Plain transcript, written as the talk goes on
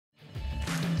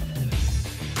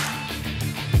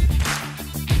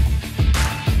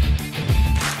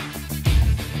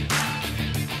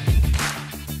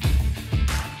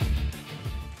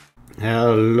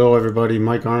Hello everybody,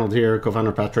 Mike Arnold here,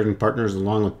 co-founder of Path Trading Partners,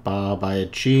 along with Bob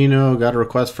Iacchino. Got a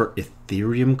request for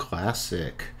Ethereum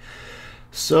Classic.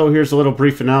 So here's a little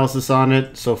brief analysis on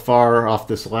it so far off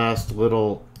this last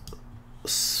little.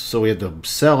 So we had the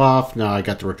sell-off. Now I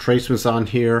got the retracements on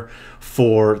here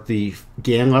for the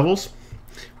GAN levels.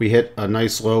 We hit a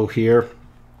nice low here,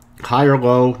 higher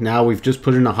low. Now we've just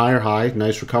put in a higher high,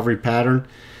 nice recovery pattern.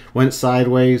 Went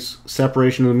sideways,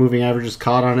 separation of the moving averages,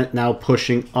 caught on it, now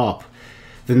pushing up.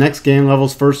 The next GAN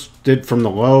levels first did from the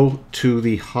low to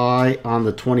the high on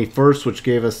the 21st, which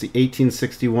gave us the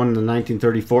 1861 and the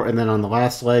 1934, and then on the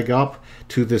last leg up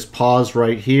to this pause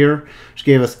right here, which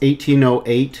gave us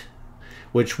 1808,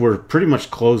 which we're pretty much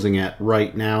closing at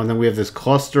right now. And then we have this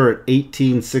cluster at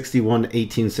 1861 to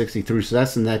 1863, so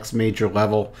that's the next major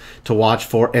level to watch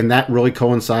for, and that really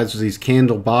coincides with these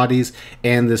candle bodies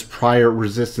and this prior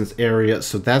resistance area,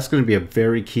 so that's going to be a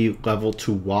very key level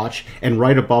to watch. And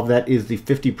right above that is the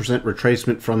 50%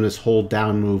 retracement from this whole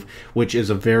down move, which is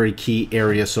a very key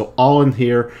area. So all in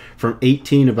here from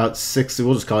 18 about 60,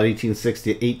 we'll just call it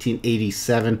 1860 to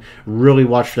 1887, really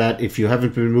watch for that. If you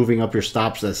haven't been moving up your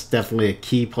stops, that's definitely a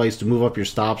key place to move up your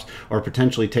stops or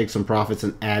potentially take some profits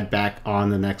and add back on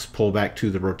the next pullback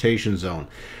to the rotation zone.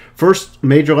 First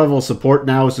major level of support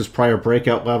now is this prior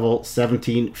breakout level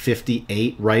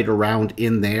 1758, right around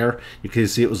in there. You can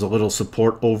see it was a little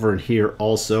support over in here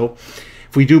also.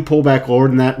 If we do pull back lower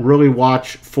than that, really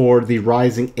watch for the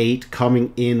rising 8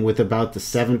 coming in with about the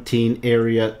 17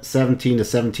 area, 17 to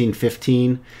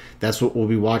 1715. That's what we'll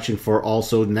be watching for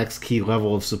also, next key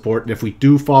level of support. And if we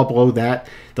do fall below that,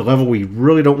 the level we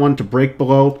really don't want to break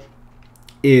below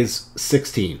is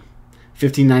 16.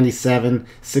 1597,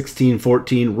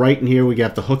 1614. Right in here, we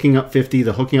got the hooking up 50,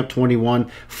 the hooking up 21,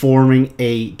 forming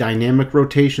a dynamic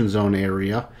rotation zone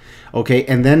area. Okay,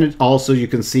 and then it also, you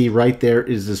can see right there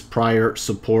is this prior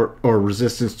support or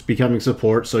resistance becoming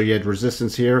support. So you had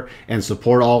resistance here and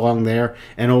support all along there.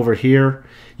 And over here,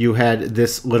 you had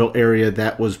this little area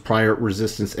that was prior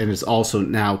resistance and is also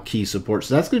now key support.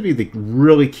 So that's going to be the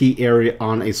really key area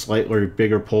on a slightly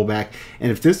bigger pullback.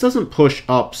 And if this doesn't push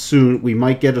up soon, we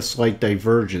might get a slight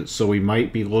divergence. So we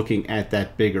might be looking at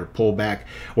that bigger pullback.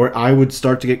 Where I would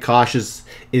start to get cautious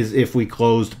is if we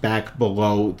closed back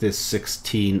below this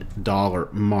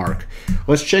 $16 mark.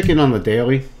 Let's check in on the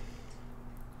daily.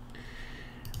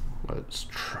 Let's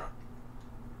try.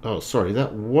 Oh, sorry,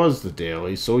 that was the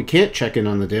daily, so we can't check in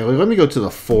on the daily. Let me go to the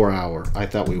 4 hour. I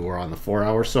thought we were on the 4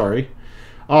 hour, sorry.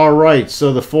 All right,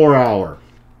 so the 4 hour.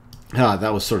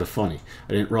 That was sort of funny.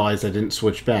 I didn't realize I didn't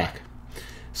switch back.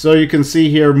 So you can see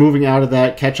here, moving out of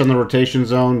that, catch on the rotation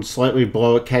zone, slightly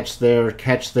below it, catch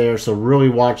there. So really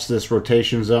watch this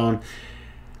rotation zone.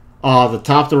 The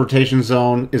top of the rotation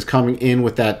zone is coming in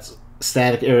with that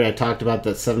static area I talked about,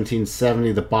 that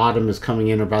 1770. The bottom is coming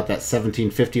in about that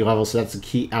 1750 level, so that's the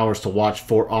key hours to watch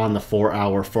for on the 4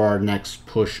 hour for our next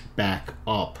push back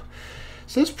up.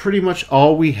 So that's pretty much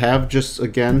all we have. Just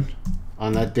again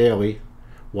on that daily,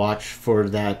 watch for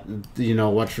that,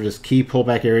 watch for this key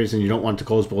pullback areas, and you don't want to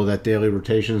close below that daily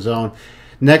rotation zone.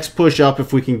 Next push up,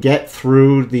 if we can get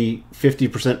through the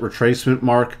 50% retracement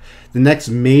mark, the next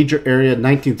major area,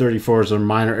 1934 is a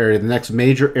minor area. The next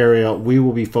major area we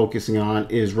will be focusing on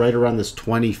is right around this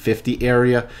 2050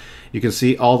 area. You can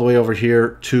see all the way over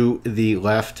here to the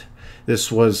left.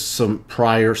 This was some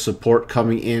prior support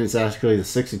coming in. It's actually the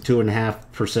 62.5%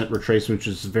 retracement, which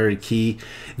is very key.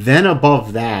 Then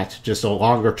above that, just a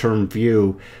longer term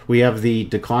view, we have the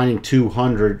declining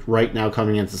 200 right now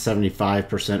coming into 75%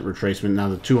 retracement. Now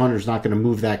the 200 is not going to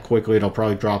move that quickly. It'll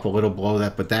probably drop a little below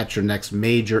that, but that's your next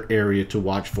major area to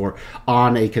watch for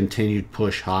on a continued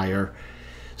push higher.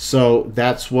 So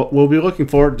that's what we'll be looking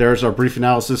for. There's our brief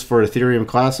analysis for Ethereum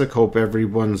Classic. Hope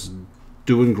everyone's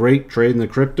doing great trading the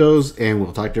cryptos, and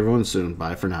we'll talk to everyone soon.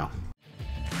 Bye for now.